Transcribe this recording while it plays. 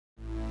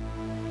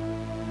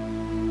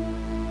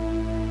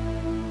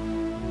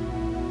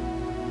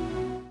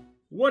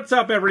What's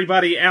up,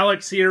 everybody?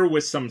 Alex here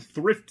with some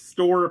thrift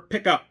store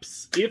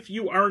pickups. If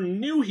you are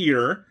new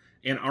here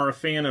and are a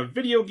fan of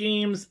video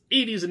games,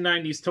 80s and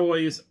 90s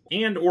toys,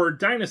 and or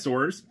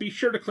dinosaurs, be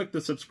sure to click the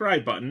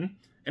subscribe button.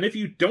 And if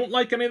you don't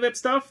like any of that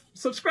stuff,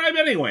 subscribe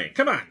anyway.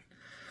 Come on.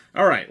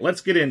 Alright,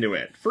 let's get into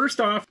it. First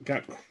off,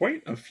 got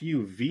quite a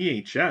few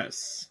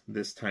VHS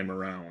this time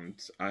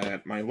around.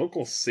 At my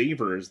local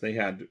Savers, they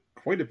had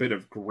quite a bit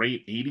of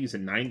great 80s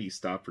and 90s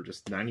stuff for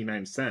just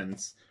 99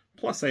 cents.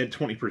 Plus, I had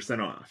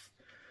 20% off.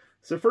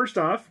 So first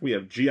off, we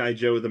have G.I.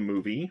 Joe the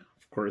movie.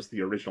 Of course,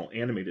 the original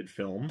animated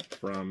film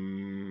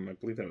from, I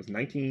believe that was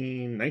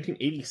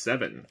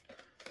 1987.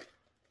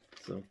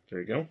 So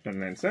there you go,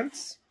 99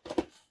 cents.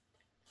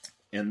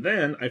 And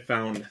then I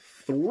found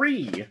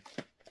 3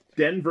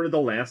 Denver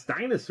the Last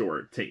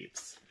Dinosaur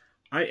tapes.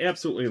 I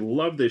absolutely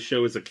loved this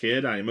show as a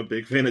kid. I am a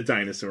big fan of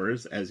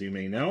dinosaurs, as you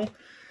may know.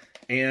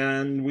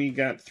 And we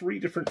got 3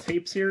 different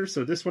tapes here.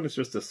 So this one is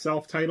just a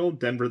self-titled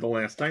Denver the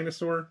Last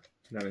Dinosaur,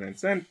 99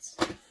 cents.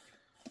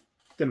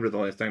 Denver the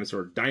Last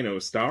Dinosaur Dino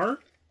Star.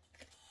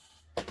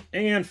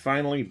 And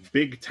finally,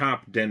 Big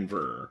Top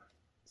Denver.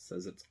 It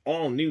says it's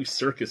all new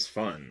circus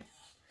fun.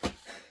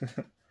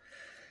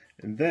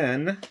 And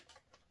then,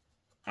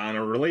 on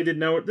a related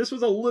note, this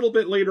was a little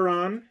bit later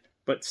on,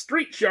 but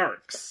Street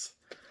Sharks.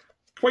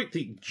 Quite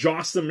the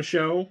jawsome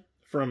show,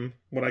 from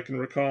what I can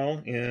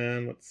recall.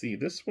 And let's see,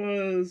 this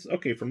was,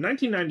 okay, from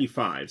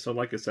 1995. So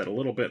like I said, a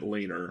little bit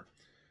later.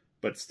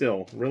 But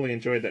still, really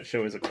enjoyed that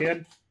show as a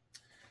kid.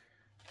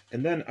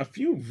 And then a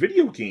few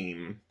video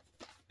game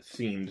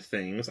themed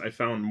things. I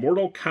found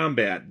Mortal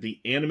Kombat,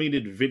 the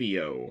animated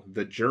video,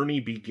 The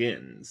Journey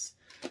Begins.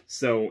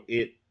 So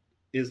it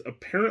is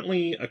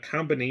apparently a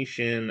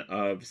combination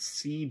of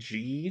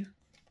CG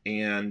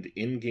and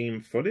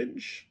in-game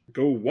footage.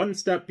 Go one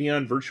step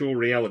beyond virtual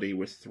reality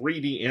with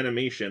 3D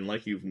animation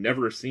like you've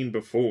never seen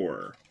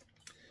before.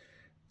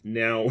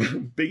 Now,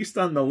 based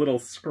on the little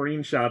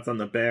screenshots on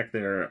the back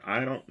there,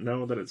 I don't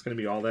know that it's going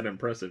to be all that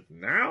impressive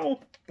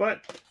now,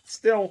 but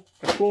still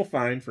a cool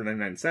find for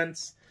 99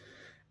 cents.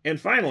 And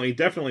finally,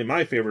 definitely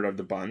my favorite of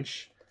the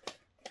bunch,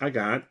 I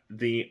got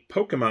the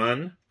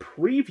Pokemon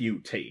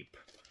preview tape.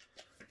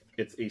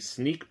 It's a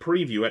sneak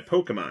preview at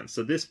Pokemon,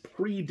 so this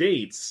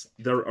predates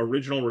their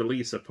original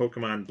release of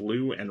Pokemon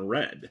Blue and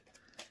Red.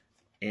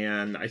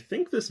 And I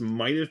think this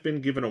might have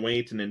been given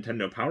away to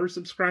Nintendo Power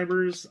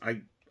subscribers.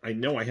 I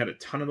know I had a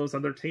ton of those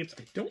other tapes.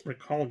 I don't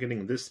recall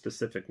getting this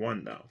specific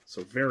one, though.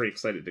 So very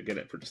excited to get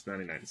it for just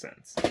 99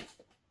 cents.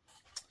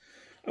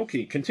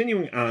 Okay,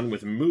 continuing on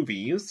with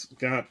movies.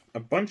 Got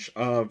a bunch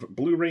of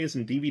Blu-rays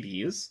and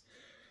DVDs.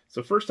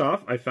 So first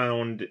off, I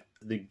found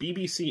the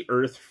BBC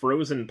Earth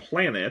Frozen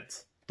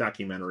Planet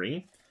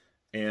documentary.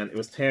 And it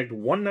was tagged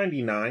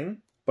 $1.99,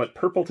 but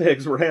purple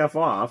tags were half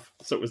off,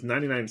 so it was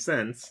 99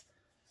 cents.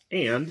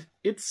 And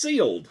it's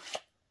sealed.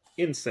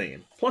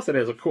 Insane. Plus it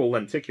has a cool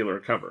lenticular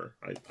cover.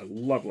 I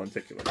love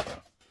lenticular stuff.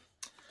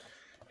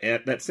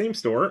 At that same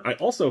store, I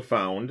also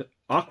found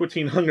Aqua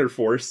Teen Hunger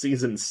Force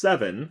Season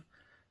 7,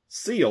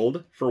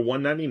 sealed for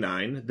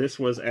 $1.99. This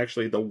was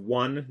actually the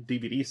one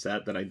DVD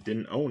set that I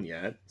didn't own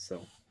yet,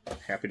 so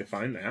happy to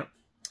find that.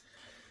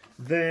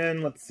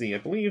 Then, let's see, I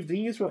believe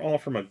these were all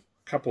from a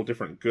couple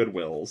different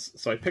Goodwills.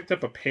 So I picked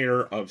up a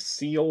pair of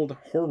sealed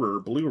horror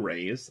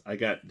Blu-rays. I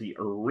got the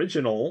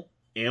original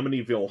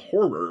Amityville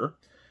Horror,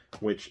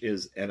 which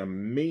is an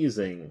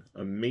amazing,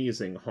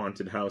 amazing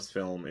haunted house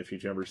film, if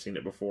you've never seen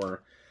it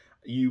before.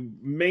 You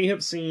may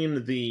have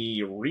seen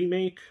the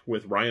remake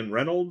with Ryan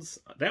Reynolds.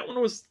 That one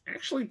was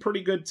actually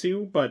pretty good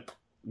too, but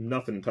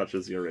nothing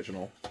touches the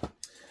original.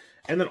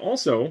 And then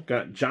also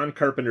got John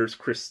Carpenter's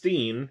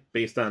Christine,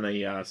 based on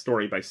a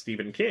story by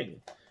Stephen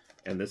King.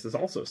 And this is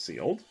also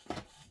sealed.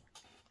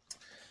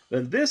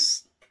 Then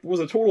this was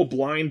a total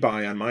blind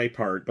buy on my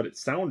part, but it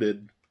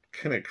sounded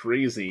kind of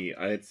crazy.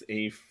 It's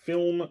a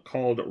film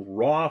called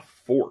Raw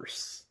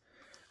Force,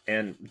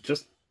 and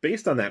just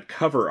based on that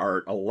cover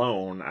art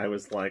alone, I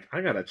was like,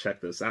 I gotta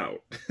check this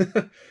out.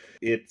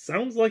 It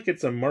sounds like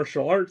it's a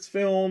martial arts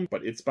film,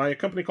 but it's by a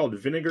company called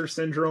Vinegar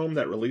Syndrome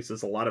that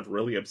releases a lot of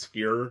really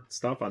obscure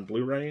stuff on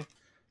Blu-ray,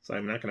 so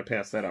I'm not gonna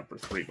pass that up for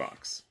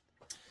 $3.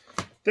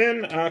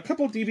 Then a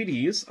couple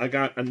DVDs. I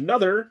got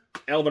another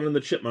Alvin and the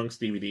Chipmunks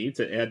DVD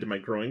to add to my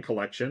growing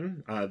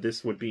collection.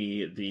 This would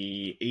be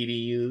the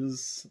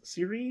 80s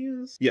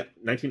series? Yeah,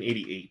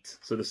 1988.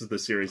 So this is the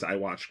series I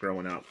watched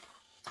growing up.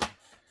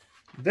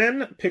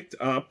 Then picked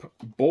up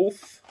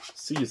both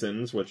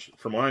seasons, which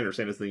from what I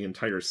understand is the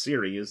entire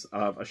series,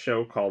 of a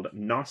show called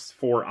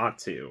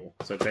Nosferatu.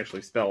 So it's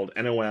actually spelled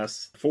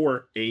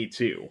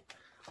Nos4A2.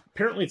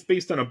 Apparently it's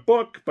based on a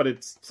book, but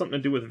it's something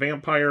to do with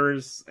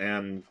vampires,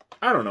 and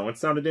I don't know, it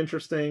sounded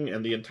interesting,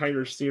 and the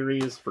entire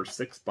series for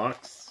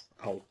 $6,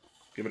 I'll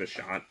give it a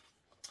shot.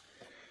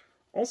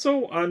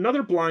 Also,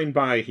 another blind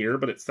buy here,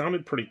 but it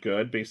sounded pretty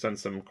good based on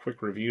some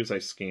quick reviews I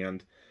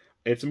scanned.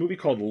 It's a movie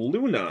called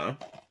Luna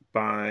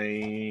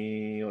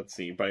by, let's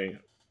see, by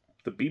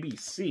the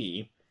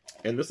BBC,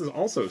 and this is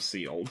also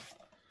sealed,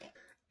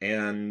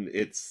 and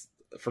it's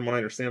from what I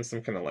understand,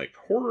 some kind of like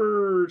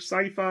horror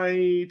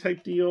sci-fi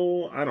type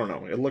deal. I don't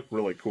know. It looked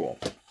really cool.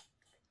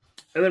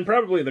 And then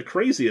probably the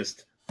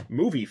craziest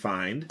movie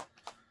find,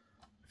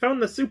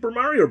 found the Super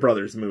Mario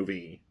Brothers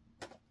movie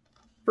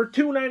for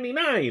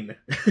 $2.99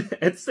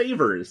 at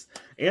Savers.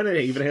 And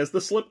it even has the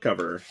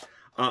slipcover.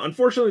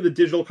 Unfortunately, the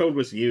digital code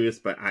was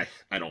used, but I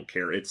don't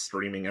care. It's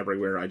streaming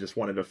everywhere. I just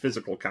wanted a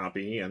physical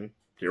copy, and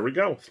here we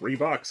go.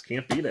 $3.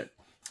 Can't beat it.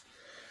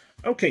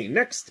 Okay,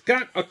 next,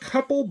 got a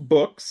couple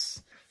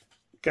books.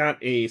 Got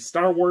a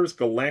Star Wars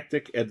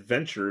Galactic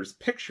Adventures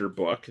picture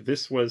book.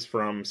 This was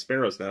from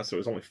Sparrow's Nest, so it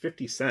was only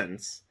 50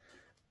 cents.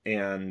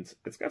 And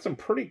it's got some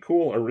pretty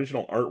cool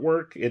original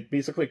artwork. It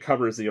basically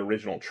covers the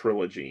original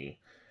trilogy.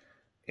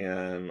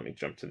 And let me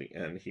jump to the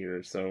end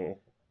here. So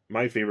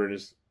my favorite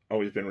has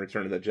always been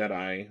Return of the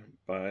Jedi,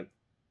 but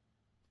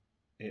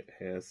it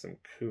has some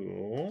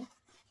cool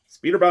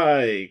speeder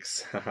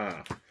bikes.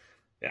 Haha.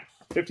 Yeah,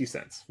 50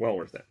 cents. Well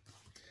worth it.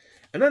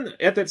 And then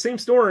at that same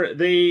store,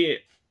 they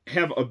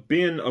have a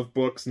bin of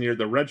books near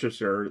the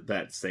register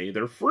that say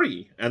they're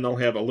free. And they'll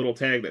have a little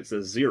tag that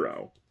says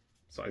 0.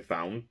 So I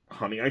found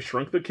Honey, I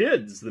Shrunk the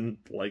Kids, the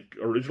like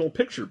original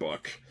picture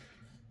book,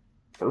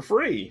 for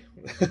free.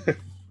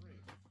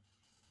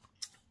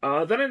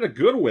 Then at a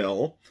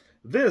Goodwill,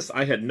 this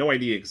I had no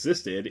idea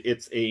existed.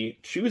 It's a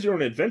Choose Your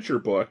Own Adventure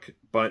book,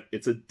 but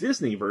it's a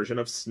Disney version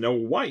of Snow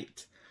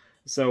White.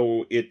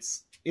 So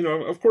it's, you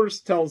know, of course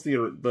tells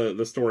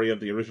the story of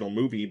the original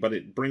movie, but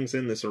it brings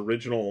in this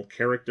original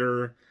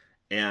character,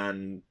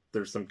 and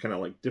there's some kind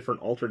of like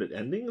different alternate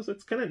endings.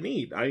 It's kind of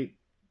neat.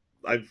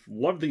 I've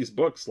loved these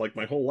books like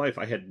my whole life.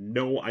 I had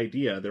no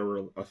idea there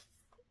were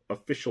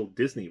official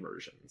Disney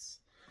versions.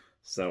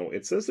 So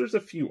it says there's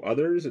a few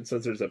others. It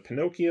says there's a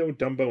Pinocchio,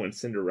 Dumbo, and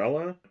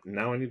Cinderella.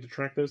 Now I need to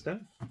track those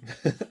down.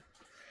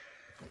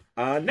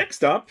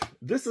 Next up,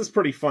 this is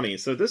pretty funny.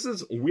 So this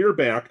is We're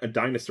Back, a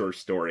Dinosaur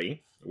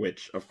Story,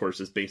 which of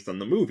course is based on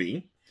the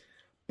movie.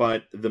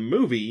 But the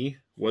movie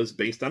was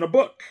based on a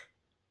book.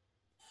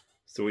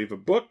 So we have a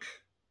book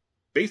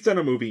based on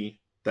a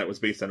movie that was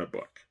based on a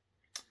book.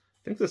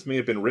 I think this may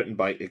have been written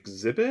by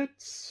Exhibit.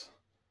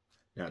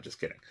 No,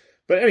 just kidding.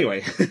 But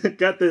anyway,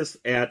 got this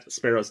at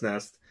Sparrow's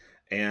Nest,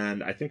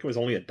 and I think it was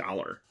only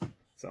 $1.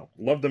 So,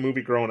 loved the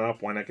movie growing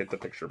up. Why not get the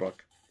picture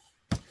book?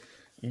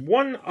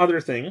 One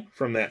other thing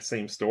from that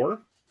same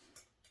store.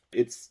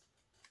 It's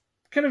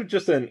kind of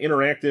just an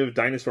interactive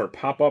dinosaur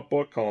pop-up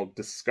book called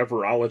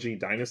Discoverology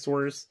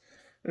Dinosaurs.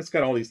 It's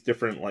got all these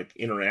different, like,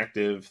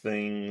 interactive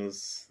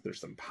things. There's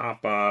some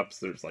pop-ups.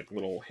 There's, like,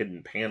 little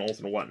hidden panels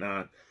and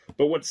whatnot.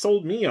 But what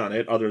sold me on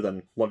it, other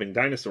than loving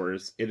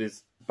dinosaurs, it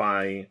is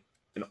by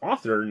an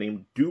author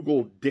named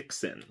Dougal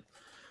Dixon.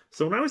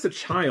 So when I was a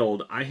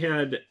child, I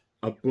had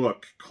a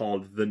book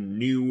called The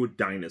New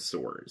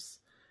Dinosaurs.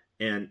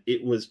 And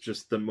it was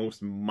just the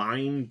most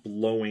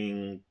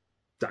mind-blowing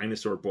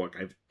dinosaur book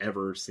I've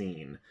ever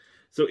seen.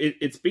 So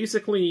it's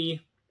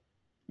basically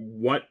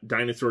what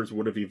dinosaurs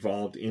would have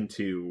evolved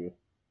into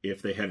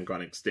if they hadn't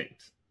gone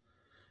extinct.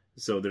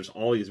 So there's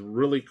all these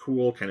really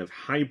cool kind of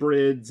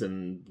hybrids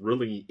and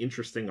really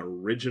interesting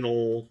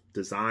original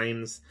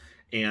designs.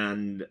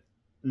 And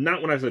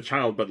not when I was a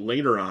child, but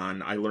later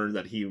on, I learned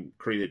that he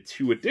created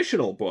 2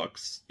 additional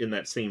books in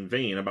that same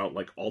vein about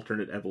like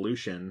alternate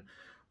evolution.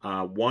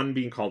 One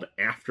being called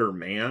After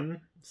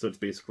Man. So it's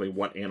basically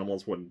what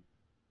animals would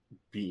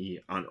be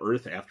on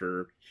Earth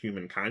after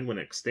humankind went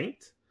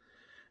extinct.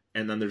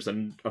 And then there's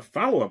a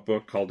follow-up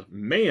book called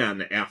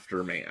Man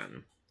After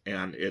Man.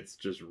 And it's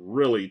just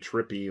really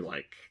trippy,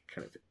 like,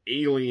 kind of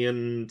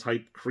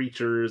alien-type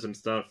creatures and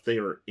stuff. They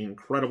are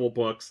incredible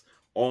books,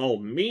 all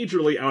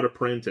majorly out of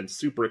print and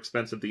super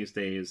expensive these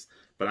days.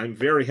 But I'm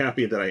very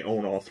happy that I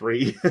own all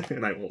 3,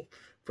 and I will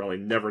probably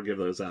never give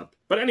those up.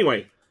 But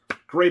anyway,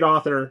 great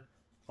author.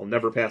 I'll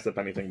never pass up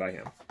anything by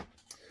him.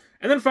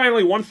 And then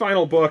finally, one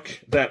final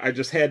book that I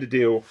just had to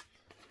do.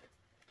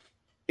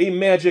 A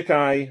Magic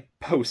Eye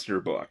poster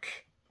book.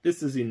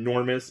 This is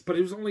enormous, but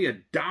it was only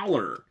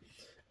 $1.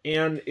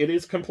 And it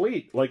is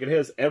complete. Like, it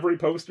has every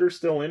poster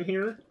still in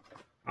here.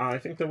 I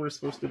think there were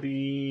supposed to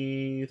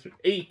be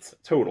 8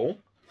 total.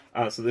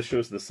 So this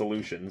shows the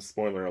solutions.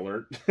 Spoiler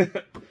alert.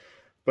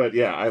 But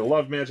yeah, I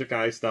love Magic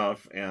Eye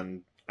stuff.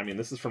 And, I mean,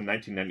 this is from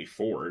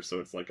 1994, so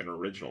it's like an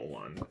original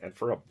one. And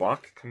for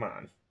 $1, come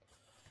on.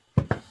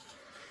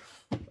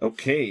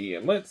 Okay,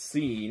 let's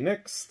see.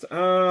 Next,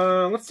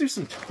 let's do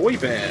some toy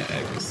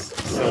bags.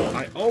 So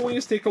I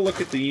always take a look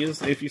at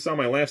these. If you saw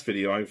my last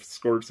video, I've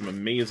scored some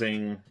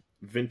amazing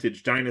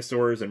vintage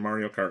dinosaurs and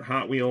Mario Kart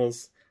Hot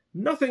Wheels.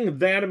 Nothing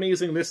that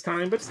amazing this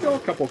time, but still a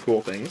couple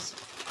cool things.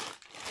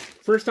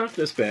 First off,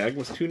 this bag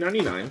was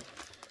 $2.99.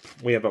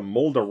 We have a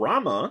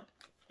Moldorama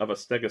of a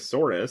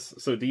Stegosaurus.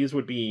 So these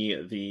would be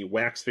the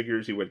wax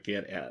figures you would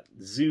get at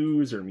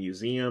zoos or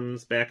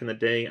museums back in the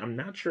day. I'm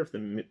not sure if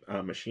the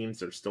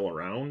machines are still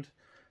around.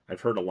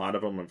 I've heard a lot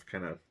of them have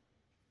kind of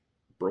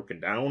broken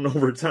down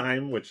over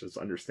time, which is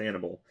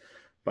understandable.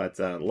 But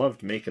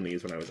loved making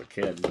these when I was a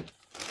kid.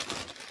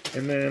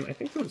 And then I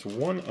think there was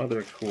one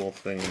other cool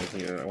thing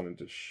here I wanted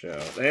to show.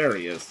 There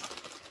he is.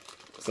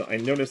 So I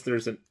noticed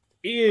there's an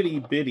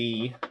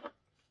itty-bitty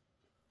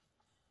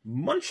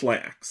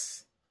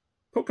Munchlax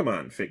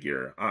Pokemon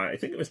figure. I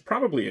think it was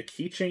probably a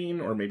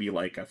keychain or maybe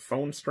like a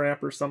phone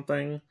strap or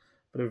something.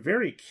 But a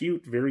very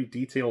cute, very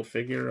detailed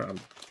figure. I'm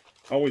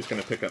always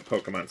going to pick up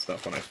Pokemon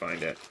stuff when I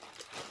find it.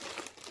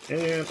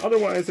 And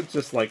otherwise, it's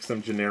just like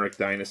some generic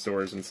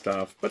dinosaurs and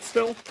stuff. But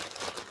still,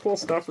 cool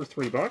stuff for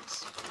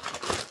 $3.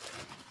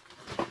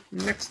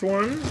 Next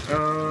one,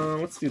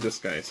 let's do this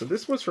guy. So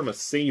this was from a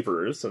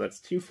Savers, so that's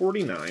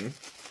 $2.49.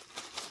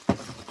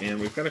 And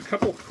we've got a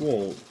couple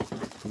cool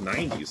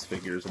 90s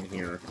figures in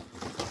here.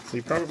 So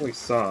you probably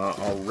saw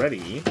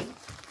already,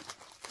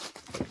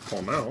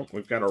 pull them out,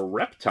 we've got a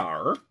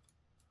Reptar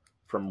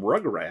from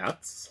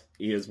Rugrats.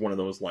 He is one of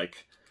those,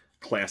 like,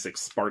 classic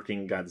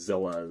sparking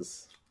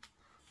Godzillas.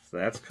 So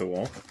that's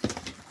cool.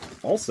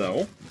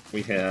 Also,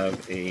 we have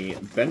a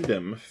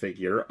Bendham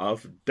figure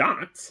of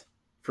Dot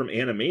from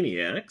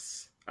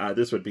Animaniacs.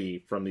 This would be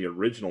from the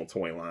original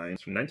toy line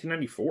from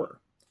 1994.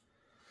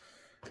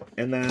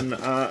 And then,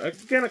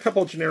 again, a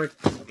couple of generic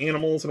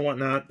animals and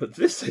whatnot. But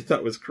this I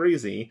thought was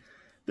crazy.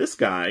 This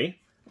guy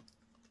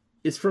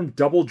is from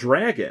Double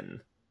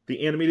Dragon,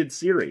 the animated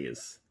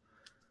series.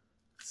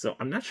 So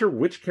I'm not sure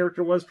which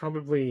character was.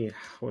 Probably,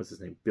 what was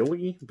his name?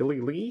 Billy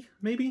Lee,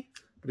 maybe?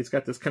 But he's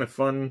got this kind of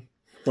fun,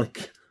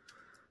 like,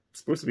 it's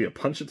supposed to be a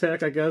punch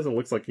attack, I guess. It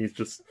looks like he's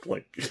just,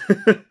 like,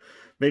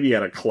 maybe he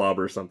had a club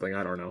or something.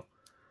 I don't know.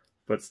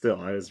 But still,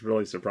 I was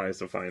really surprised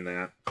to find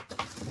that.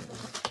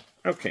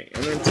 Okay,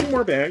 and then two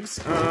more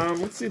bags.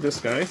 Let's see this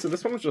guy. So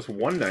this one was just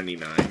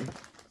 $1.99.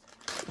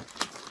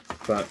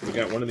 But we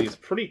got one of these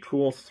pretty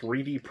cool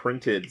 3D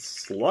printed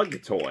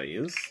slug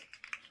toys.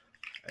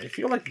 I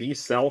feel like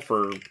these sell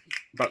for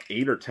about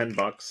 $8 or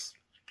 $10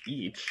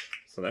 each.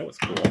 So that was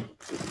cool.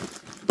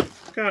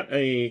 Got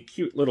a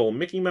cute little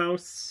Mickey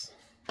Mouse.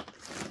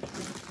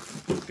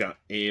 Got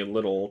a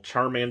little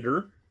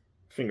Charmander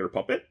finger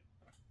puppet.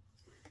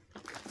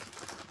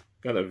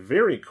 Got a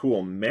very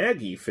cool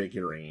Maggie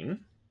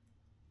figurine.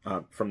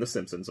 From The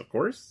Simpsons, of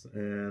course.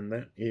 And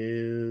that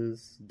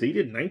is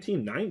dated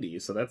 1990,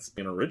 so that's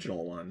an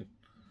original one.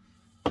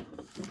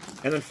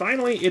 And then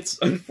finally, it's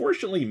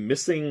unfortunately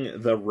missing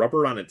the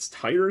rubber on its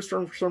tires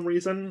for some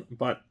reason,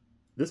 but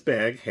this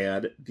bag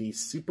had the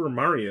Super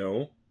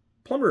Mario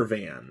plumber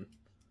van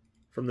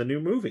from the new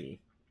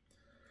movie.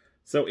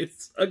 So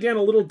it's, again,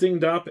 a little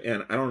dinged up,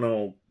 and I don't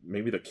know,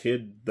 maybe the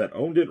kid that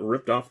owned it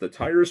ripped off the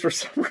tires for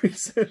some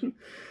reason.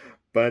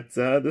 But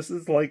this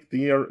is like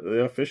the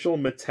official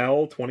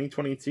Mattel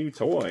 2022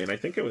 toy, and I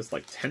think it was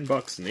like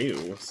 $10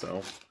 new.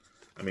 So,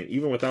 I mean,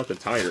 even without the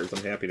tires,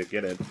 I'm happy to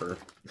get it for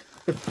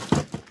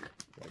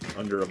like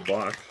under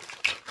 $1.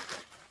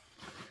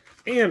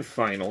 And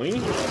finally,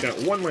 got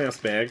one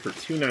last bag for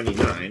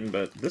 $2.99,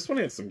 but this one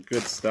had some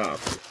good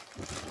stuff.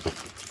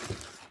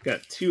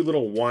 Got two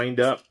little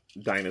wind-up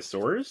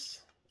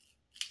dinosaurs.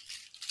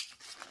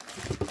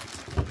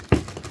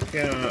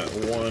 Got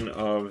one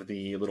of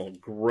the little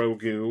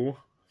Grogu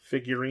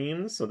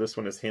figurines. So this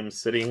one is him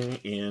sitting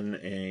in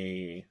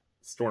a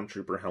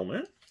Stormtrooper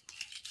helmet.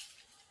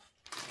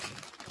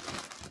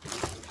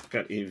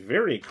 Got a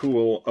very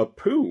cool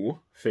Apu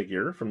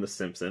figure from The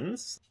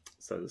Simpsons.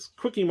 It says,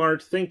 Quickie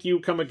Mart, thank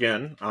you, come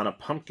again, on a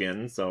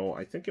pumpkin. So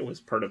I think it was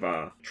part of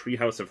a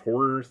Treehouse of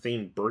Horror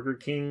themed Burger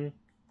King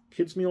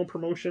kids meal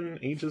promotion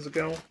ages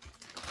ago.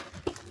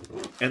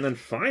 And then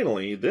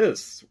finally,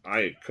 this,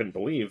 I couldn't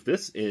believe,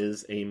 this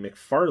is a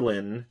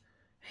McFarlane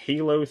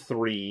Halo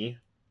 3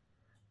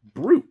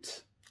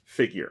 Brute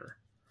figure.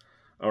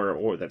 Or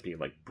what would that be,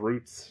 like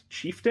Brute's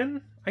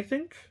Chieftain, I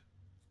think?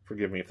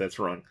 Forgive me if that's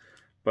wrong.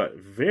 But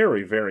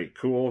very, very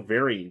cool,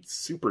 very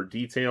super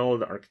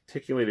detailed,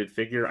 articulated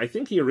figure. I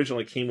think he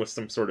originally came with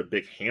some sort of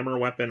big hammer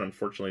weapon.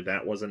 Unfortunately,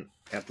 that wasn't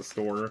at the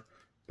store.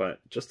 But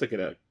just to get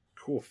a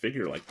cool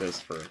figure like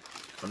this for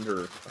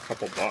under a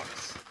couple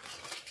bucks.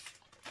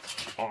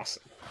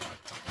 Awesome.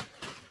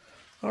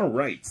 All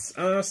right,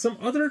 some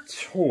other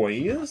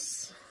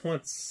toys.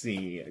 Let's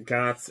see.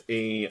 Got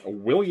a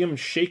William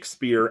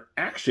Shakespeare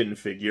action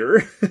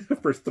figure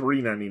for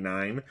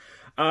 $3.99.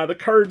 The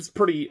card's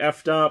pretty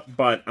effed up,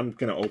 but I'm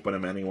going to open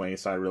them anyway,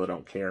 so I really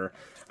don't care.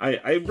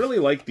 I really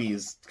like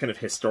these kind of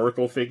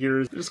historical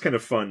figures. They're just kind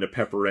of fun to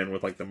pepper in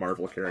with like the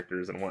Marvel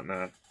characters and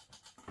whatnot.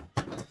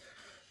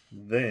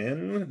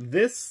 Then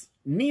this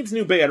needs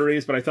new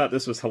batteries, but I thought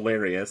this was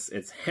hilarious.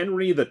 It's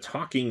Henry the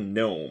Talking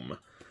Gnome.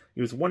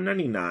 He was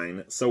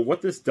 $1.99. So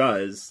what this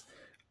does,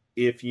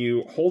 if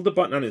you hold the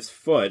button on his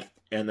foot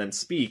and then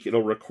speak,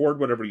 it'll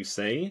record whatever you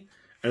say,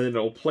 and then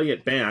it'll play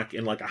it back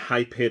in like a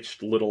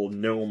high-pitched little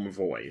gnome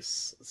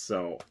voice.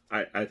 So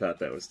I thought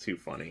that was too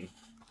funny.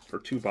 For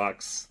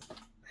 $2,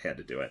 had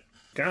to do it.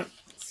 Got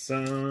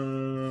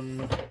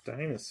some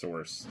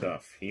dinosaur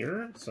stuff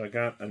here. So I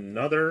got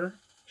another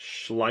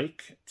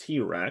Schleich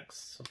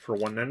T-Rex for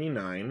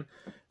 $1.99.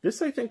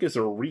 This, I think, is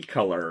a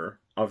recolor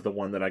of the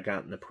one that I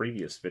got in the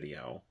previous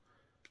video.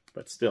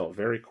 But still,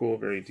 very cool,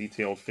 very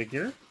detailed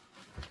figure.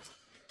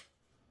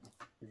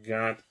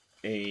 Got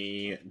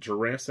a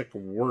Jurassic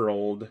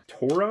World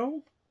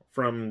Toro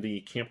from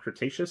the Camp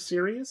Cretaceous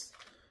series.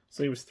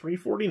 So he was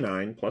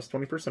 $3.49 plus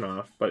 20%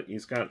 off, but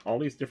he's got all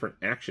these different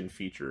action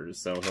features.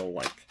 So he'll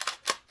like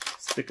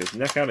stick his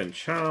neck out and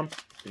chomp,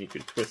 and you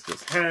can twist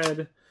his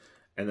head.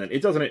 And then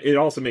it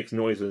also makes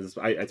noises.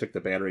 I took the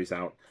batteries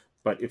out.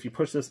 But if you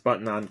push this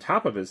button on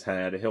top of his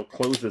head, he'll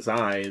close his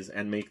eyes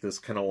and make this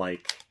kind of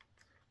like,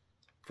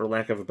 for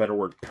lack of a better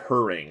word,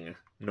 purring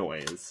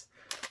noise.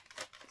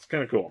 It's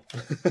kind of cool.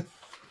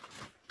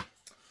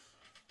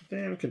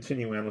 Then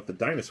continuing on with the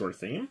dinosaur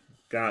theme,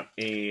 got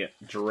a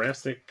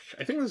Jurassic,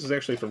 I think this is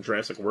actually from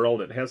Jurassic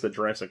World. It has the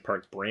Jurassic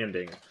Park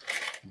branding,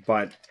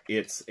 but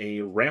it's a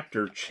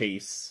Raptor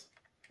Chase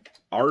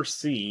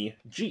RC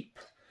Jeep.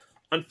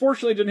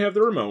 Unfortunately, it didn't have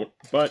the remote,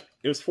 but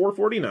it was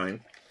 $4.49.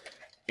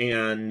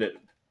 And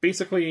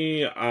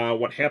basically,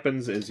 what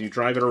happens is you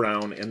drive it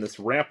around, and this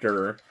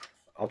Raptor,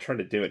 I'll try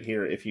to do it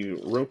here. If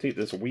you rotate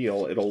this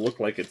wheel, it'll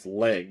look like its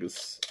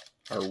legs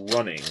are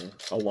running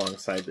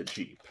alongside the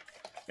Jeep.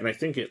 And I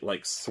think it,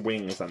 like,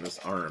 swings on this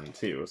arm,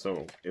 too,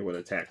 so it would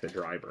attack the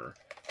driver.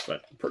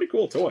 But, pretty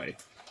cool toy.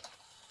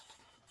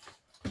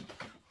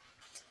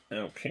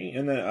 Okay,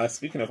 and then,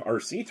 speaking of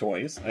RC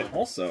toys, I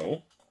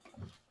also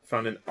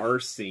found an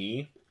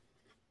RC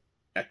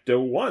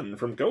Ecto-1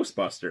 from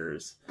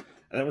Ghostbusters.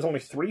 And that was only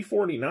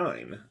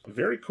 $3.49.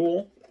 Very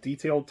cool,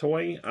 detailed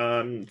toy.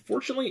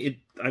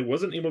 Fortunately, I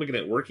wasn't able to get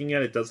it working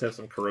yet. It does have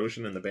some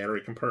corrosion in the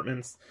battery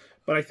compartments,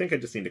 but I think I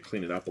just need to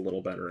clean it up a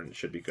little better, and it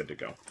should be good to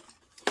go.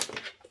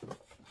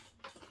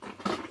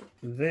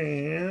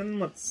 Then,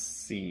 let's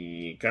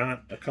see,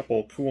 got a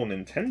couple cool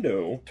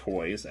Nintendo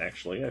toys,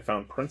 actually. I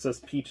found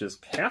Princess Peach's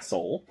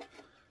Castle.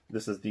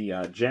 This is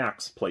the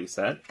Jax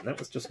playset, and that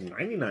was just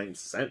 99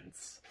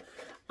 cents.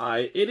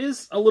 It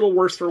is a little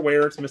worse for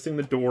wear. It's missing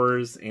the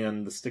doors,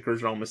 and the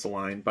stickers are all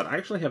misaligned, but I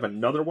actually have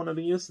another one of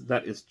these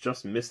that is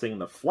just missing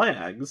the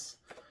flags.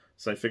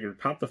 So I figured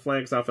pop the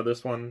flags off of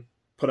this one,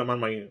 put them on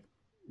my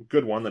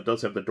good one that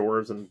does have the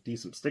doors and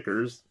decent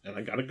stickers, and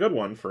I got a good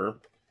one for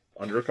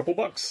under a couple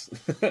bucks.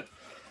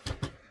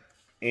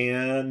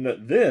 And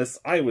this,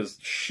 I was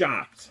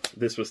shocked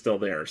this was still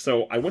there.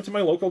 So I went to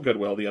my local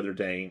Goodwill the other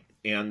day,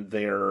 and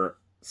their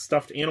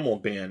stuffed animal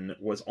bin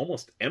was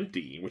almost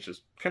empty, which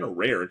is kind of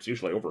rare. It's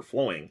usually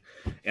overflowing.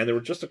 And there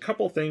were just a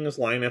couple things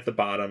lying at the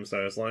bottom, so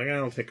I was like,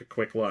 I'll take a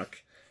quick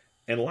look.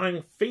 And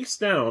lying face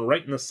down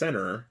right in the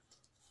center,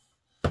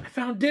 I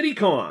found Diddy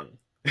Kong.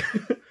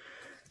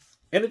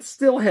 And it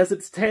still has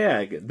its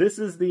tag. This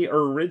is the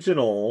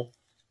original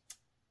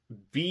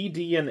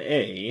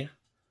BD&A,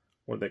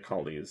 what do they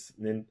call these?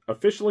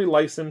 Officially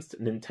licensed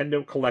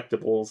Nintendo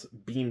Collectibles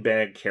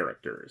beanbag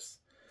characters.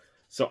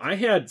 So I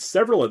had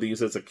several of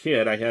these as a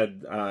kid. I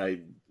had, I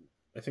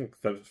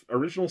think the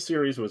original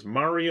series was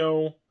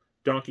Mario,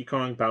 Donkey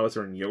Kong,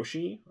 Bowser, and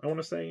Yoshi, I want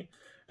to say.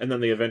 And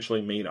then they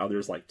eventually made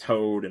others like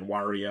Toad and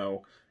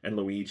Wario and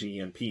Luigi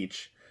and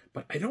Peach.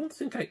 But I don't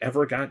think I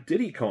ever got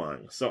Diddy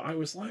Kong. So I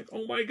was like,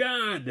 oh my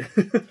god!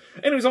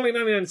 And it was only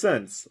 99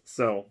 cents.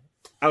 So,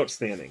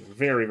 outstanding.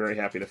 Very, very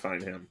happy to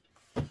find him.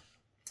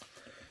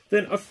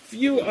 Then a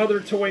few other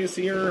toys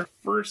here.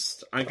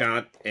 First, I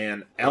got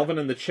an Alvin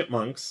and the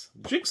Chipmunks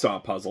jigsaw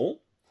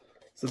puzzle.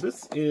 So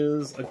this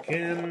is,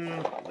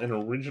 again, an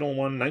original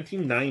one,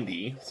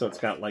 1990. So it's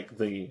got, like,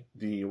 the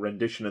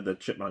rendition of the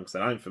Chipmunks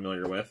that I'm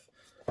familiar with.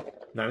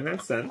 99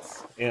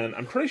 cents. And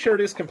I'm pretty sure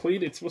it is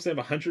complete. It's supposed to have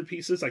 100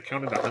 pieces. I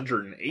counted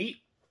 108.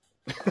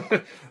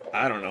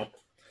 I don't know.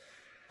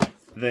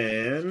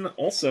 Then,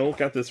 also,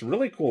 got this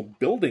really cool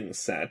building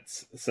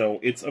set. So,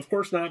 it's, of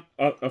course, not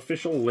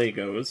official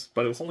Legos,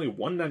 but it was only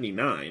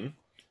 $1.99.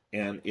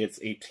 And it's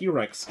a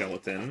T-Rex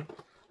skeleton.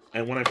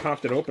 And when I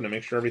popped it open to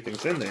make sure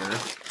everything's in there,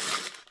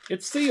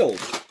 it's sealed.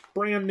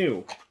 Brand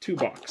new.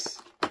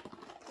 $2.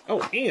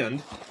 Oh,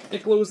 and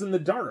it glows in the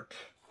dark.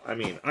 I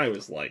mean, I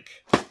was like,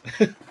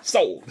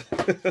 sold.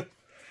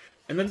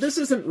 And then this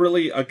isn't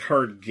really a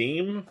card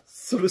game,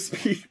 so to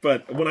speak,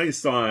 but when I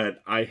saw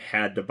it, I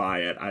had to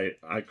buy it.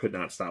 I could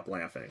not stop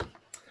laughing.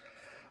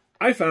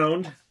 I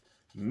found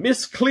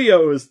Miss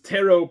Cleo's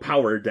Tarot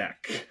Power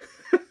Deck.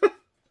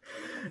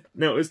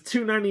 Now, it was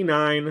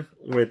 $2.99,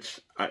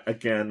 which,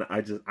 again,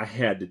 I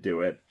had to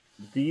do it.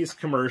 These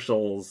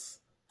commercials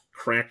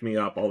cracked me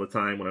up all the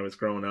time when I was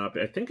growing up.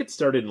 I think it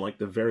started in, like,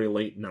 the very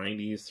late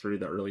 90s through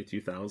the early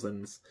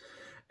 2000s.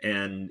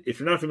 And if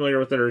you're not familiar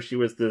with her, she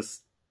was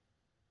this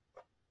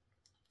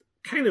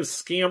kind of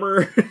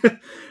scammer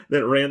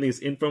that ran these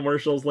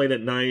infomercials late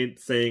at night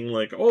saying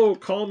like, oh,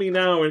 call me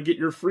now and get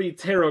your free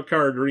tarot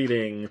card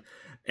reading.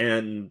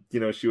 And, you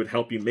know, she would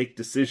help you make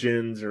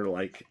decisions or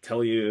like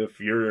tell you if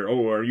you're,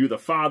 oh, are you the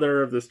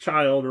father of this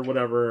child or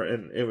whatever.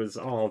 And it was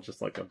all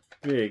just like a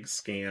big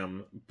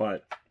scam,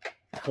 but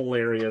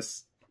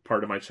hilarious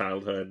part of my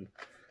childhood.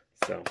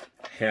 So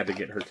had to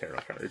get her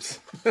tarot cards.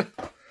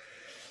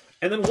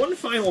 And then one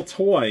final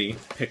toy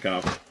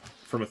pickup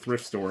from a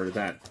thrift store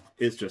that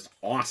is just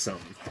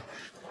awesome.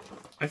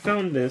 I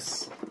found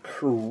this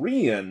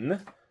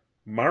Korean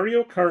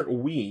Mario Kart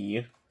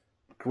Wii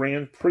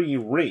Grand Prix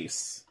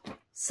race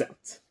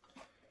set.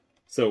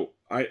 So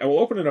I will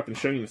open it up and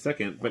show you in a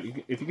second, but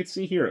if you could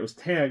see here, it was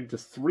tagged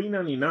just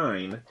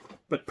 $3.99,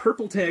 but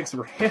purple tags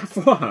were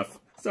half off.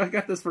 So I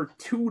got this for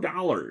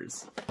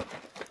 $2.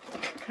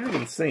 Kind of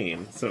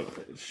insane. So,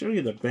 show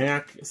you the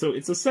back. So,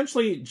 it's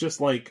essentially just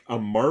like a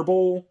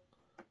marble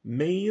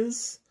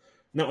maze.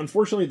 Now,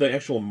 unfortunately, the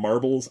actual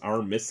marbles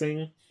are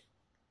missing,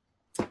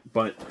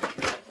 but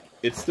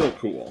it's still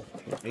cool.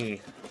 Let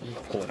me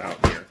pull it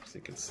out here so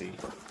you can see.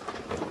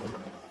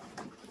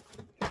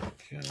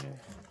 Okay.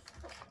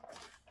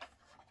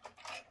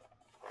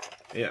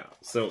 Yeah,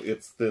 so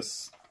it's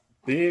this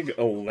big,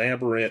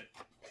 elaborate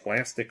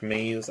plastic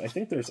maze. I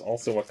think there's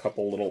also a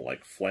couple little,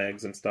 like,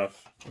 flags and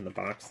stuff in the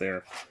box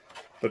there.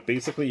 But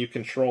basically, you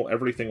control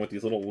everything with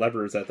these little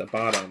levers at the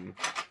bottom.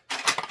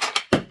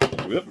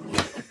 Whoop.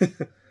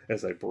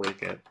 As I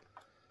break it.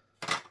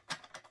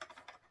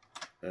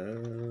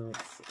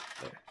 Let's see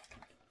there.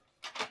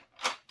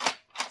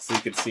 So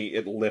you can see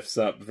it lifts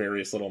up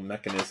various little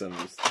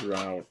mechanisms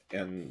throughout,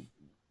 and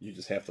you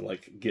just have to,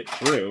 like, get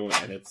through,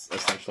 and it's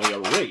essentially a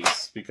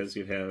race, because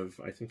you have,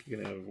 I think you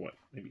can have, what,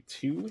 maybe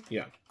two?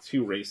 Yeah,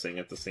 two racing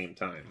at the same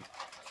time.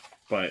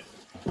 But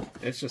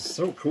it's just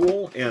so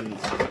cool, and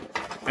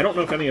I don't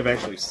know if any have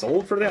actually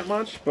sold for that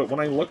much, but when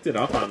I looked it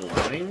up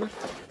online,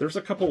 there's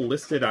a couple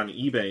listed on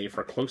eBay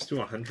for close to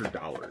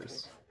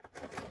 $100.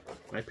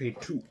 I paid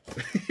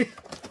 $2.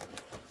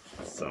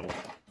 So,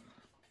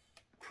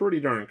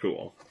 pretty darn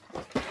cool.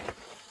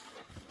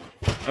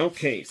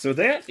 Okay, so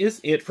that is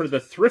it for the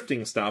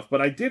thrifting stuff,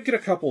 but I did get a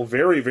couple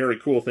very, very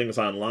cool things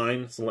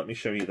online, so let me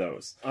show you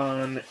those.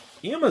 On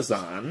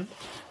Amazon,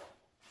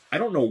 I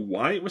don't know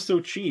why it was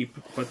so cheap,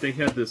 but they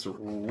had this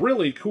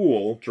really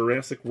cool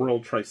Jurassic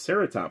World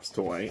Triceratops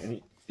toy,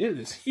 and it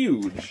is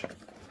huge.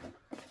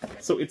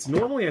 So it's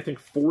normally, I think,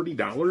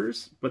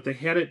 $40, but they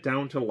had it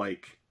down to,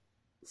 like,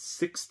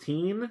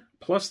 $16,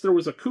 plus there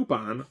was a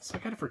coupon, so I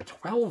got it for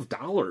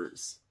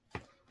 $12.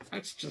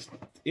 That's just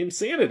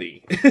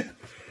insanity.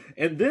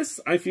 And this,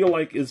 I feel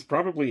like, is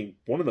probably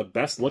one of the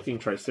best-looking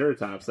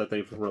Triceratops that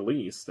they've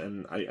released,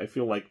 and I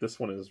feel like this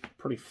one is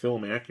pretty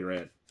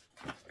film-accurate.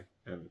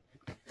 And,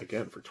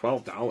 again, for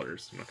 $12,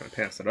 I'm not going to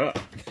pass it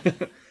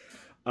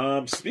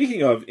up.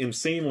 Speaking of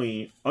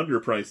insanely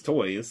underpriced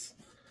toys,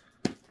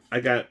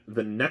 I got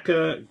the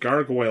NECA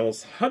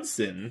Gargoyles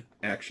Hudson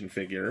action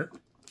figure.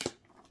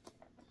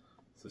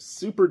 So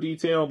super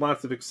detailed,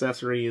 lots of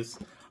accessories.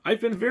 I've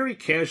been very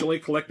casually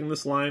collecting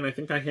this line. I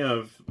think I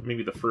have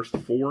maybe the first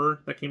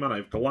 4 that came out. I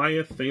have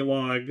Goliath,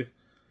 Thalog,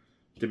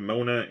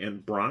 Demona,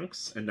 and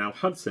Bronx, and now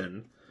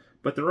Hudson.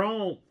 But they're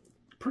all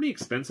pretty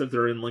expensive.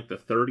 They're in like the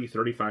 $30,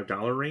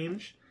 $35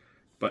 range.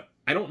 But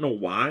I don't know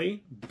why.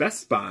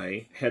 Best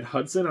Buy had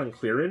Hudson on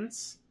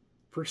clearance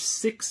for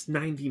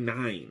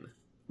 $6.99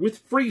 with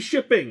free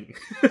shipping.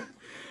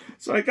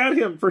 So I got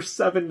him for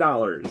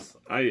 $7.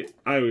 I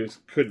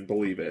couldn't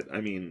believe it.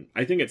 I mean,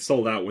 I think it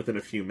sold out within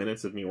a few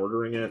minutes of me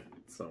ordering it,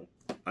 so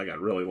I got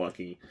really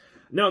lucky.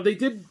 Now, they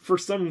did, for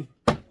some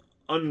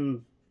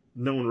unknown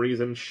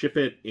reason, ship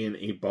it in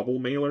a bubble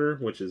mailer,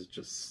 which is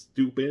just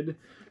stupid.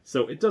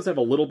 So it does have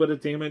a little bit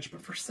of damage,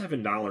 but for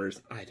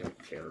 $7, I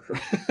don't care.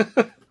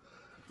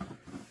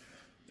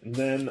 And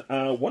then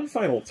one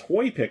final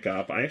toy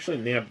pickup. I actually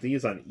nabbed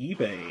these on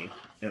eBay,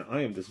 and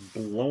I am just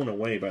blown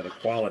away by the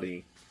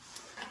quality.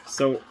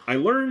 So, I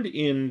learned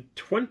in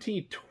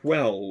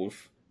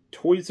 2012,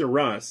 Toys R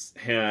Us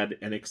had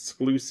an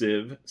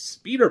exclusive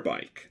speeder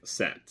bike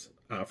set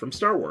from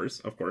Star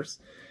Wars, of course.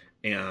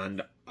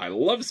 And I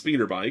love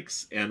speeder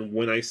bikes, and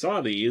when I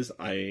saw these,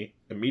 I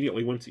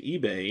immediately went to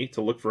eBay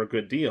to look for a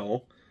good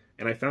deal,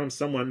 and I found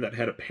someone that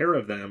had a pair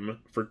of them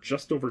for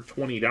just over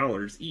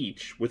 $20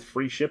 each with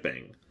free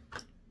shipping.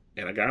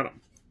 And I got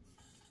them.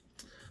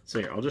 So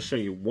here, I'll just show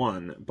you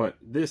one, but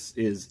this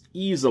is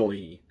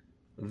easily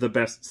the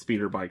best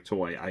speeder bike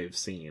toy I have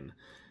seen.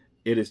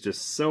 It is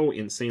just so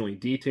insanely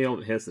detailed.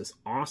 It has this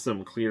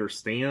awesome clear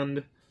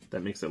stand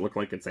that makes it look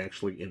like it's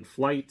actually in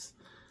flight.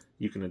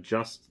 You can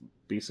adjust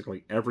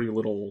basically every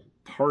little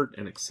part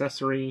and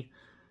accessory.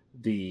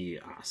 The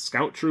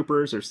Scout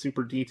Troopers are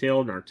super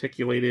detailed and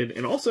articulated,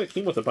 and also it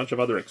came with a bunch of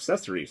other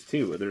accessories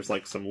too. There's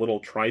like some little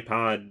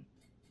tripod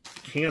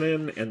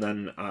cannon, and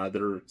then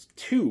there's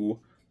 2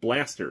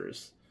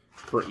 blasters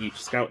for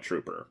each Scout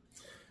Trooper.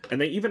 And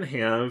they even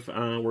have,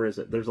 where is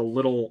it? There's a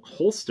little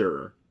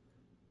holster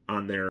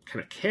on their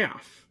kind of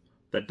calf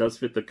that does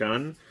fit the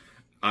gun.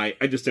 I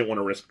just didn't want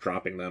to risk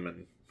dropping them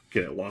and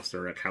get it lost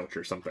under a couch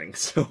or something,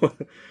 so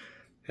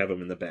have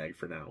them in the bag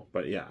for now.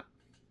 But yeah,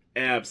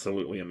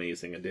 absolutely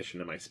amazing addition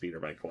to my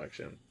speeder bike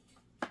collection.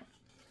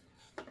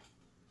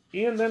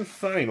 And then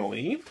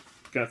finally,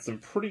 got some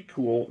pretty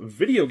cool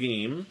video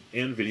game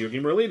and video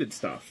game related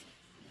stuff.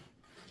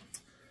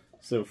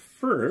 So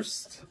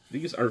first,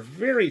 these are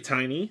very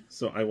tiny,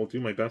 so I will do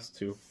my best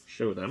to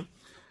show them.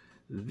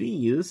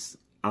 These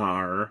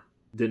are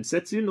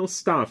Densetsu no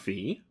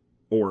Starfy,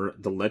 or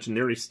the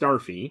legendary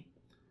Starfy,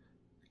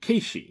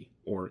 Keishi,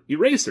 or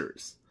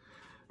erasers.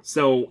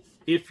 So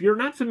if you're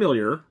not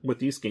familiar with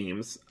these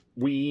games,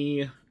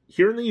 we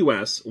here in the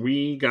US,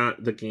 we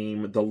got the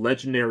game The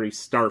Legendary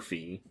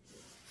Starfy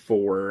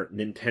for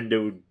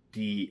Nintendo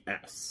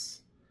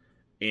DS.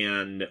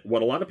 And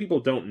what a lot of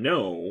people don't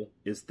know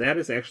is that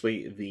is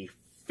actually the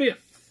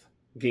 5th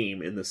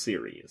game in the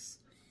series.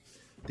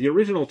 The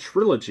original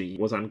trilogy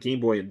was on Game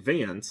Boy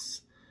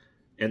Advance,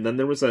 and then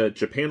there was a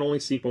Japan-only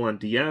sequel on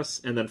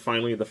DS, and then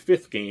finally the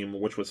 5th game,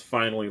 which was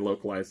finally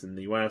localized in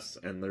the US,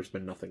 and there's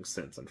been nothing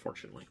since,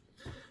 unfortunately.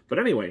 But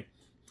anyway,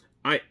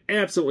 I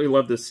absolutely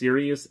love this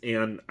series,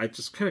 and I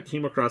just kind of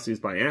came across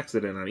these by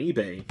accident on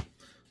eBay.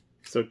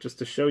 So just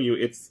to show you,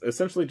 it's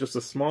essentially just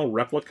a small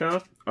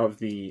replica of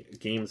the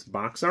game's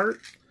box art,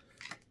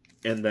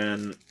 and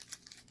then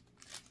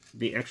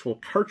the actual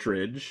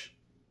cartridge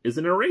is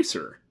an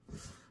eraser.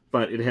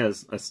 But it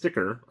has a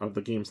sticker of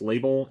the game's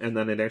label, and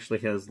then it actually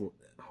has,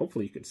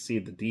 hopefully you can see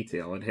the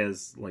detail, it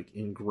has like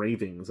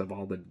engravings of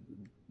all the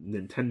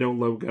Nintendo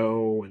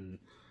logo and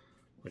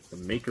like the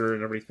maker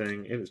and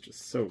everything. It is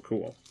just so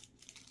cool.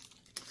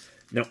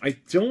 Now, I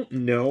don't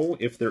know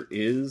if there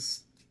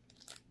is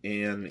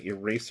an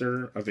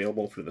eraser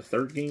available for the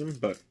 3rd game,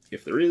 but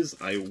if there is,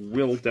 I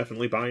will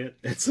definitely buy it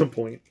at some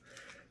point,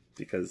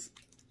 because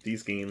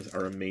these games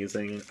are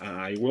amazing.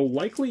 I will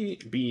likely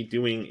be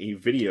doing a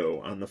video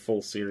on the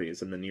full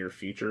series in the near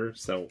future,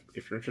 so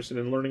if you're interested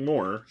in learning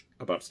more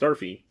about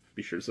Starfy,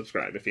 be sure to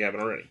subscribe if you haven't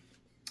already.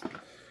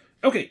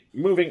 Okay,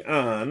 moving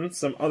on,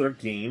 some other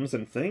games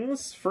and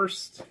things.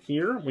 First,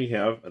 here we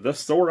have the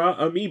Sora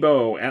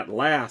Amiibo at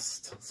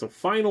last. So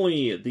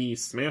finally, the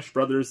Smash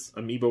Brothers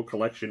Amiibo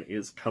collection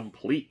is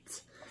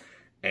complete.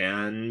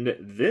 And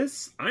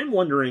this, I'm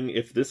wondering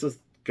if this is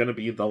going to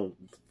be the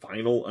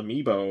final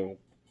Amiibo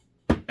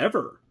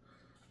ever.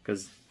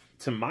 Because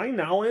to my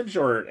knowledge,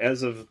 or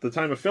as of the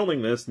time of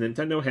filming this,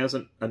 Nintendo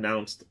hasn't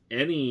announced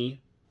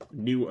any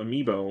new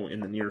Amiibo in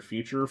the near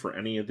future for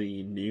any of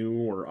the new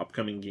or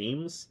upcoming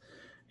games.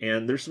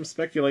 And there's some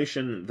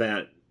speculation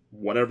that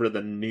whatever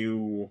the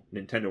new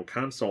Nintendo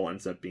console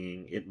ends up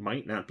being, it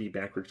might not be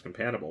backwards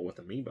compatible with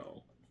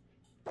Amiibo.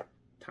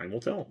 Time will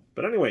tell.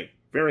 But anyway,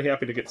 very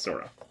happy to get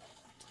Sora.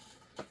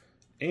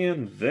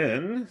 And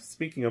then,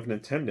 speaking of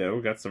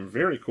Nintendo, got some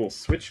very cool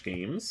Switch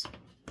games.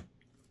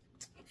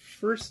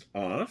 First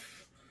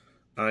off,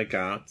 I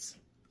got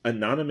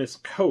Anonymous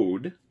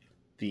Code,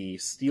 the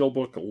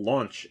Steelbook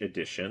Launch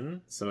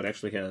Edition. So it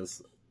actually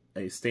has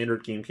a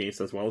standard game case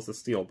as well as the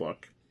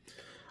Steelbook.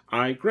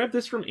 I grabbed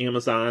this from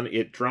Amazon.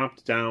 It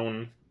dropped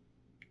down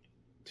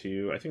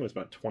to, I think it was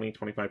about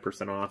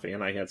 20-25% off,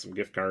 and I had some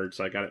gift cards,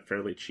 so I got it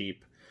fairly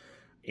cheap.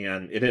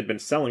 And it had been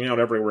selling out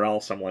everywhere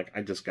else, so I'm like,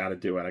 I just gotta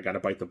do it. I gotta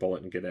bite the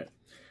bullet and get it.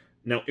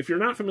 Now, if you're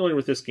not familiar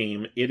with this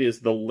game, it is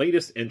the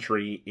latest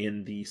entry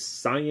in the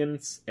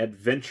Science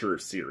Adventure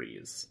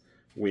series,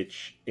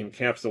 which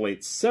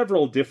encapsulates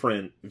several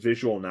different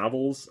visual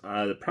novels,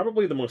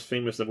 probably the most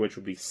famous of which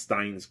would be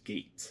Steins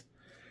Gate.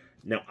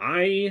 Now,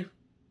 I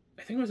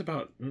think it was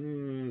about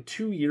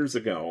 2 years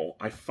ago,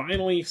 I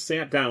finally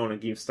sat down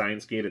and gave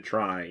Steins Gate a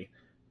try,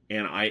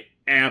 and I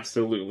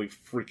absolutely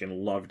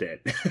freaking loved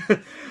it.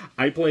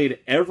 I played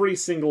every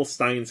single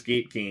Steins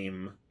Gate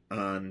game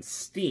on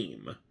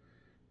Steam,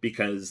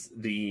 because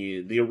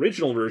the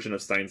original version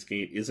of Steins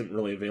Gate isn't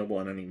really available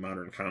on any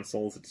modern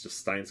consoles. It's just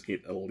Steins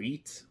Gate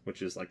Elite,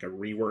 which is like a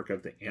rework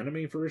of the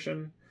anime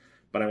version,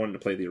 but I wanted to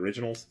play the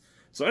originals.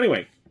 So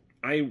anyway,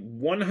 I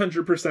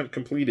 100%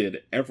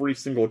 completed every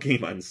single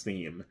game on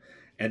Steam,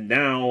 and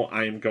now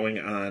I'm going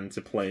on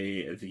to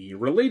play the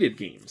related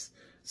games.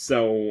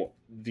 So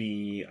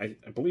I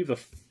believe the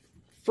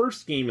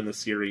first game in the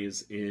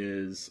series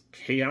is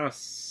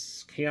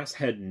Chaos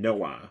Head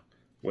Noah,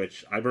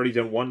 which I've already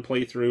done one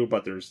playthrough,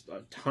 but there's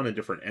a ton of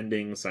different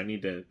endings, so I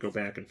need to go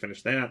back and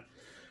finish that.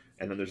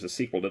 And then there's a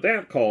sequel to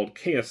that called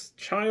Chaos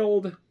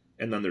Child,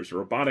 and then there's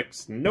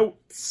Robotics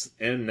Notes,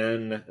 and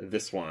then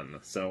this one.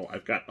 So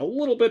I've got a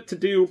little bit to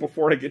do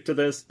before I get to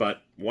this,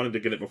 but wanted to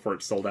get it before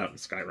it sold out and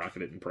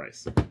skyrocketed in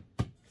price.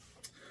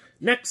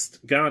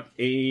 Next, got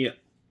a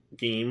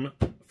game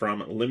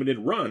from Limited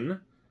Run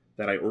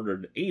that I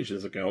ordered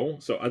ages ago.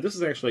 So this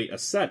is actually a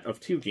set of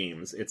 2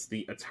 games. It's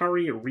the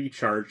Atari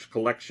Recharge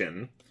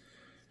Collection,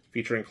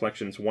 featuring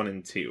Collections 1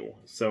 and 2.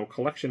 So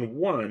Collection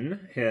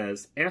 1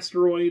 has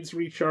Asteroids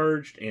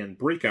Recharged and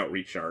Breakout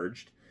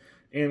Recharged,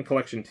 and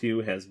Collection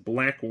 2 has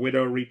Black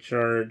Widow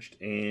Recharged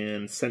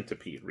and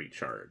Centipede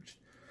Recharged.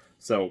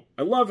 So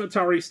I love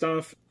Atari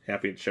stuff.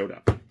 Happy it showed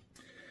up.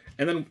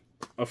 And then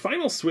a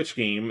final Switch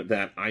game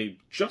that I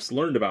just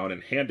learned about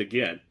and had to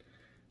get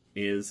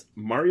is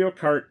Mario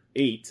Kart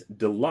 8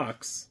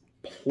 Deluxe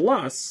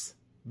plus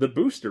the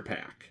booster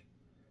pack.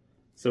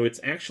 So it's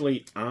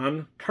actually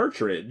on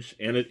cartridge,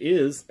 and it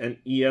is an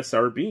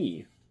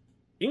ESRB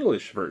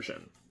English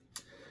version.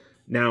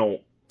 Now,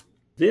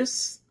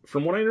 this,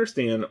 from what I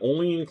understand,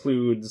 only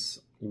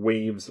includes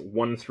waves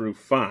 1 through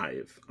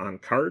 5 on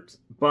cart,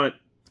 but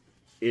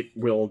it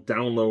will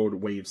download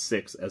wave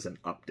 6 as an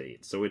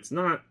update. So it's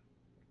not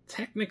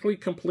technically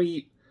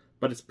complete,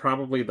 but it's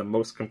probably the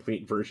most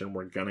complete version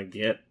we're gonna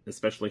get,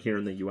 especially here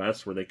in the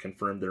US, where they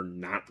confirmed they're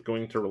not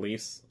going to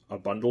release a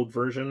bundled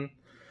version.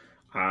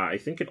 I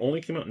think it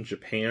only came out in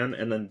Japan,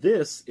 and then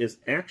this is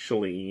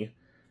actually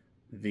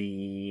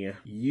the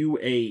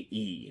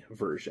UAE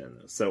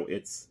version. So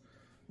it's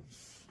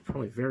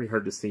probably very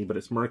hard to see, but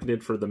it's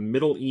marketed for the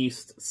Middle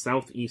East,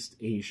 Southeast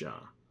Asia.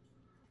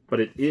 But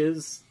it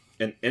is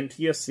an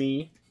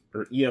NTSC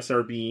or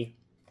ESRB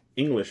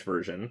English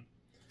version.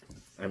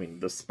 I mean,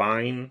 the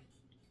spine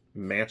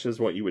matches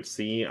what you would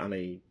see on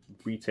a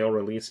retail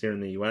release here in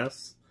the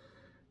US,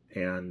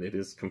 and it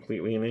is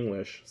completely in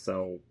English.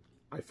 So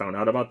I found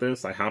out about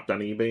this, I hopped on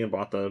eBay and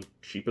bought the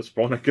cheapest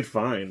one I could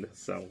find.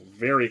 So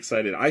very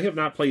excited. I have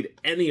not played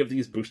any of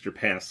these Booster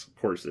Pass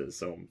courses,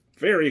 so I'm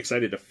very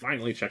excited to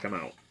finally check them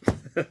out.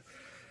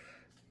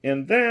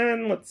 And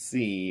then, let's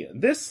see,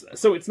 this,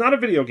 so it's not a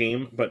video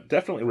game, but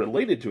definitely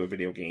related to a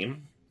video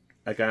game.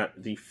 I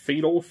got the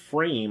Fatal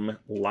Frame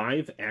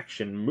live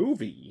action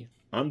movie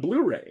on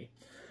Blu-ray.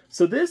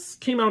 So this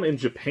came out in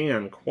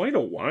Japan quite a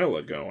while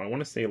ago. I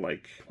want to say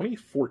like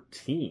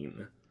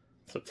 2014.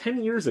 So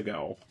 10 years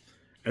ago.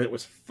 And it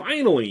was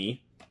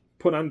finally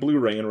put on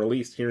Blu-ray and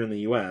released here in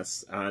the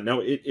US.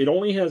 Now, it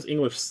only has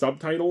English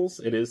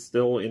subtitles. It is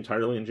still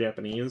entirely in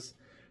Japanese.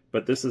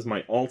 But this is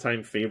my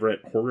all-time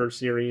favorite horror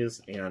series,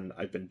 and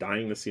I've been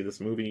dying to see this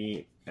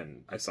movie.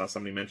 And I saw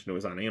somebody mention it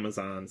was on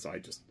Amazon, so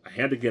I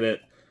had to get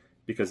it,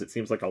 because it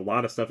seems like a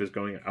lot of stuff is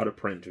going out of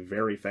print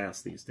very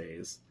fast these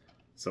days.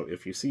 So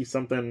if you see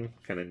something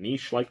kind of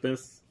niche like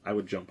this, I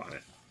would jump on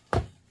it.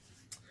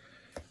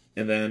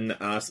 And then,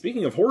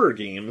 speaking of horror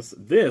games,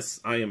 this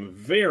I am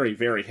very,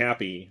 very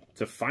happy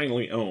to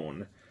finally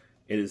own.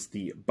 It is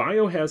the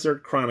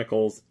Biohazard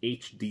Chronicles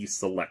HD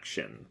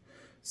Selection.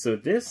 So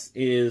this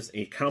is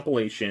a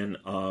compilation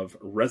of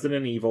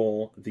Resident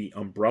Evil, The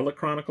Umbrella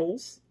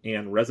Chronicles,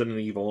 and Resident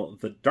Evil,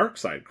 The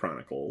Darkside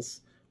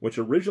Chronicles, which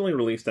originally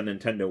released on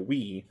Nintendo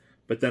Wii,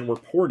 but then were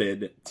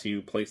ported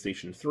to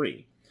PlayStation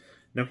 3.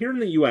 Now here in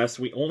the US,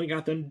 we only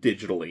got them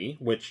digitally,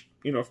 which,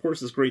 you know, of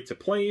course is great to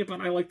play,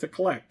 but I like to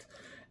collect.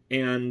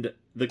 And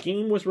the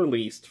game was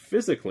released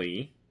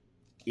physically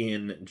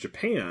in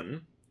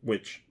Japan,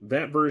 which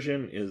that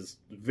version is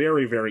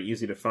very, very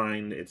easy to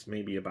find. It's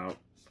maybe about,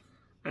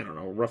 I don't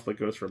know, roughly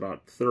goes for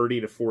about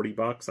 30 to 40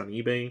 bucks on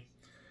eBay.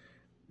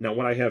 Now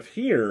what I have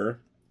here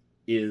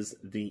is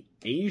the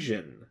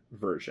Asian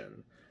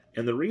version.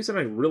 And the reason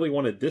I really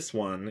wanted this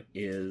one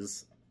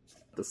is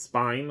the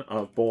spine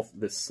of both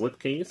this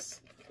slipcase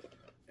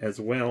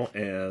as well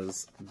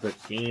as the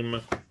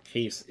game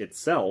case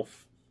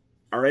itself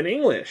are in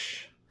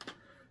English.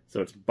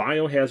 So it's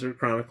Biohazard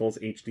Chronicles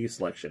HD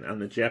Selection. On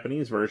the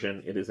Japanese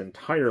version, it is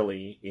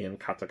entirely in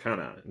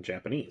katakana, in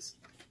Japanese.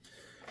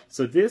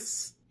 So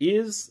this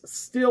is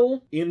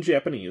still in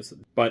Japanese,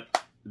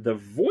 but the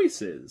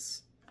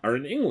voices are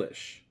in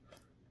English.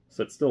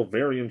 So it's still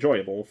very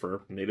enjoyable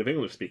for native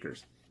English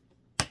speakers.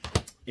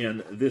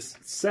 And this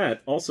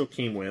set also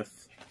came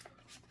with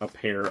a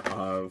pair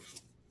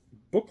of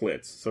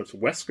booklets. So it's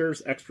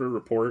Wesker's Extra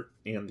Report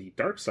and the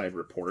Darkside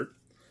Report.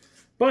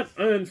 But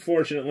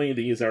unfortunately,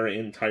 these are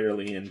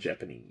entirely in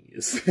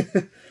Japanese.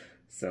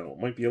 So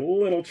it might be a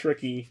little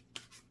tricky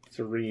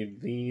to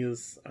read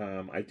these.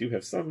 I do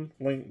have some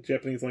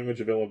Japanese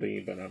language ability,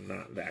 but I'm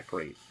not that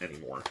great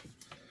anymore.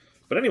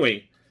 But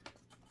anyway,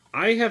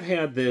 I have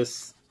had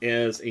this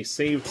as a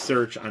saved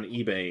search on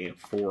eBay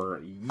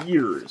for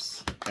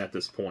years at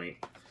this point.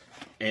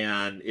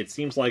 And it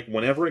seems like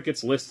whenever it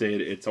gets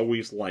listed, it's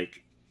always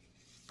like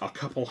a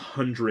couple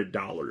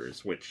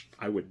 $100, which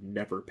I would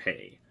never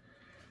pay.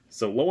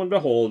 So lo and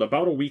behold,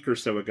 about a week or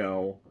so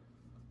ago,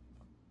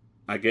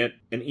 I get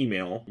an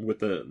email with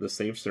the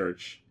saved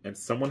search, and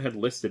someone had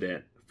listed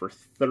it for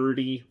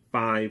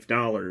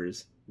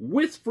 $35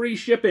 with free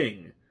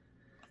shipping.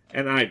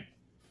 And I,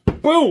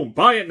 boom,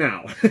 buy it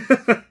now.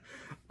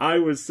 I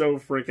was so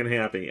freaking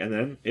happy. And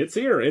then it's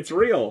here. It's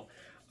real.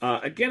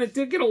 Again, it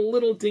did get a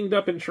little dinged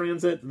up in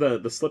transit, the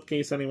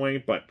slipcase anyway,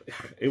 but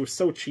it was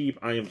so cheap,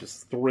 I am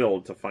just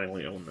thrilled to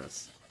finally own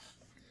this.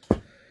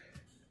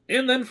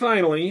 And then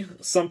finally,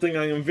 something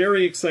I am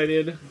very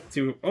excited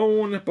to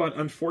own, but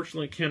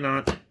unfortunately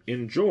cannot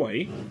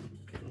enjoy.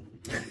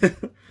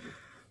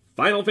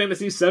 Final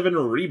Fantasy VII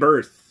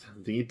Rebirth,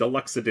 the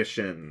Deluxe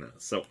Edition.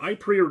 So I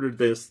pre-ordered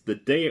this the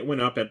day it went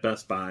up at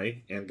Best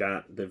Buy, and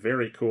got the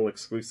very cool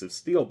exclusive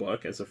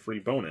Steelbook as a free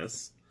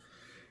bonus.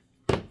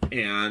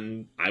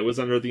 And I was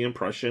under the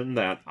impression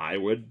that I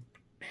would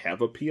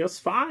have a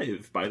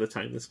PS5 by the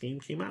time this game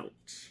came out.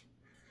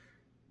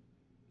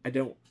 I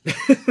don't.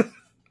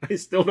 I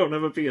still don't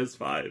have a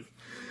PS5.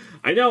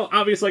 I know,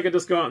 obviously I could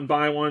just go out and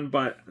buy one,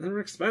 but they're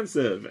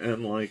expensive,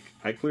 and, like,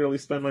 I clearly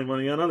spend my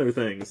money on other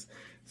things.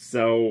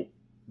 So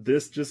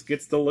this just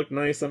gets to look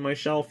nice on my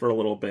shelf for a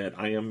little bit.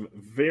 I am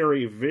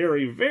very,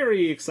 very,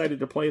 very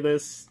excited to play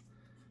this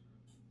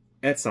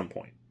at some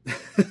point.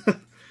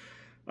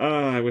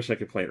 I wish I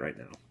could play it right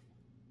now.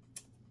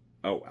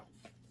 Oh well.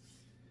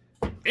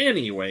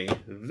 Anyway,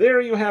 there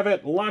you have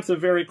it. Lots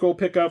of very cool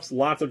pickups,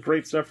 lots of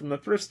great stuff from the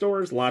thrift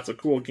stores, lots of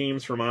cool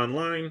games from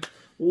online.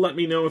 Let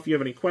me know if you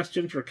have any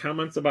questions or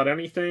comments about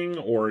anything,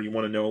 or you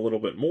want to know a little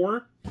bit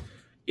more.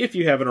 If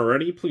you haven't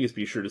already, please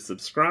be sure to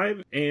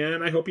subscribe,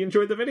 and I hope you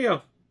enjoyed the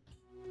video.